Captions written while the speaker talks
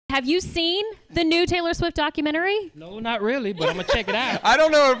Have you seen the new Taylor Swift documentary? No, not really, but I'm going to check it out. I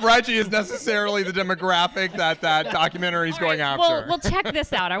don't know if Reggie is necessarily the demographic that documentary is going after. Well, check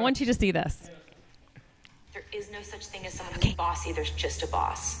this out. I want you to see this. There is no such thing as someone who's bossy. There's just a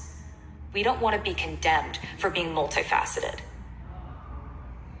boss. We don't want to be condemned for being multifaceted.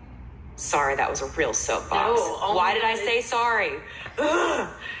 Sorry, that was a real soapbox. No, why did I say sorry?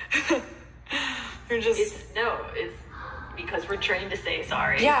 You're just... It's because we're trained to say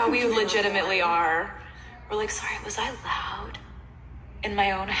sorry. Yeah, we legitimately are. We're like, sorry, was I loud? In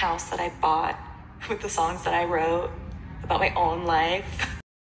my own house that I bought with the songs that I wrote about my own life.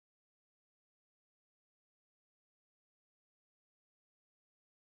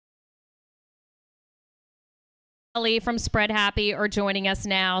 Lee from Spread Happy are joining us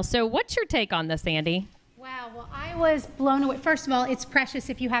now. So what's your take on this, Andi? Wow, well, I was blown away. First of all, it's precious.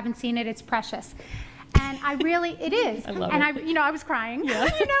 If you haven't seen it, it's precious. And it is. I love it. I was crying. Yeah,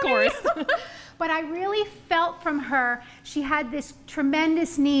 of course. But I really felt from her, she had this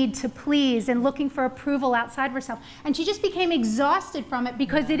tremendous need to please and looking for approval outside of herself. And she just became exhausted from it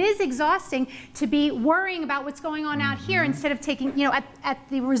because it is exhausting to be worrying about what's going on out here instead of taking, at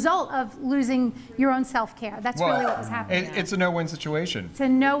the result of losing your own self-care. That's really what was happening. It's a no-win situation. It's a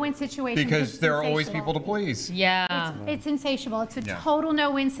no-win situation. Because there are always people to please. Yeah. It's insatiable. It's a total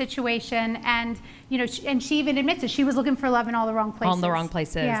no-win situation. And, and she even admits it. She was looking for love in all the wrong places. On the wrong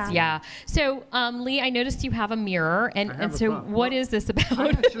places, yeah. So, Lee, I noticed you have a mirror, and so what is this about? I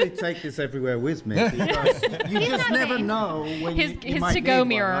actually take this everywhere with me because you just never know when you might to-go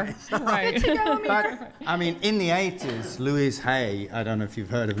need mirror. One, right? Right. But, I mean, in the 80s, Louise Hay, I don't know if you've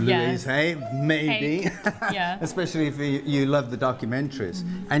heard of Louise Hay, maybe. Yeah. Especially if you love the documentaries.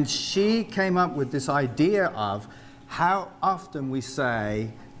 And she came up with this idea of how often we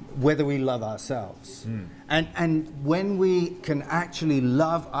say whether we love ourselves. And when we can actually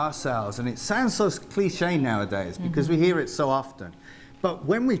love ourselves, and it sounds so cliche nowadays because we hear it so often, but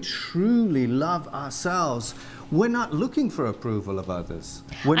when we truly love ourselves, we're not looking for approval of others.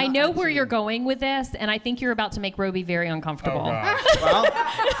 I know where you're going with this, and I think you're about to make Roby very uncomfortable. Oh, God. Well,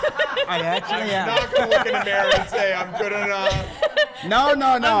 I actually am. I'm not going to look in the mirror and say I'm good enough.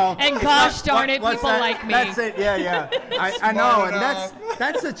 No. And gosh darn it, people like me. That's it, yeah. I know, and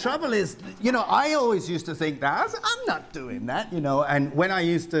that's the trouble is, I always used to think that. I'm not doing that, and when I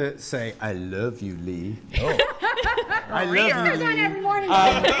used to say, I love you, Lee. Oh. I love you, Lee. Every morning.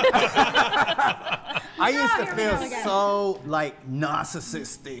 I used to feel so like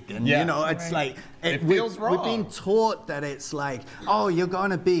narcissistic, and it's like it feels wrong. We've been taught that it's like, oh, you're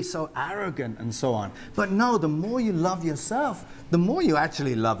going to be so arrogant and so on. But no, the more you love yourself, the more you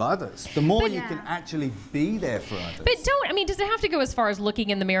actually love others. The more you can actually be there for others. But does it have to go as far as looking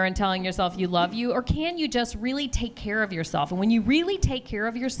in the mirror and telling yourself you love you, or can you just really take care of yourself? And when you really take care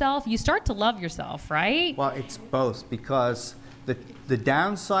of yourself, you start to love yourself, right? Well, it's both, because the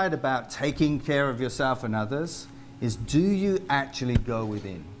downside about taking care of yourself and others is, do you actually go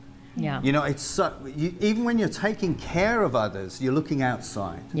within? Yeah. It's even when you're taking care of others, you're looking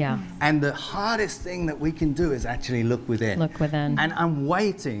outside. Yeah. And the hardest thing that we can do is actually look within. Look within. And I'm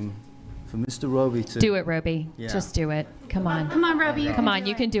waiting for Mr. Roby to do it, Roby. Yeah. Just do it. Come on. Come on, Roby. Come on,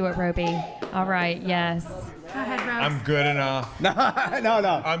 you can do it, Roby. All right. Yes. Go ahead, Rose. I'm good enough. No.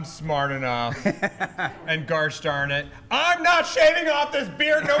 I'm smart enough. And gosh darn it, I'm not shaving off this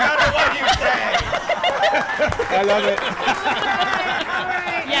beard no matter what you say. I love it. All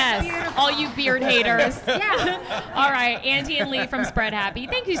right. Yes. Beautiful. All you beard haters. Yeah. All right. Andi and Lee from Spread Happy.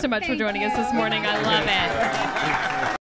 Thank you so much for joining us this morning. I love it.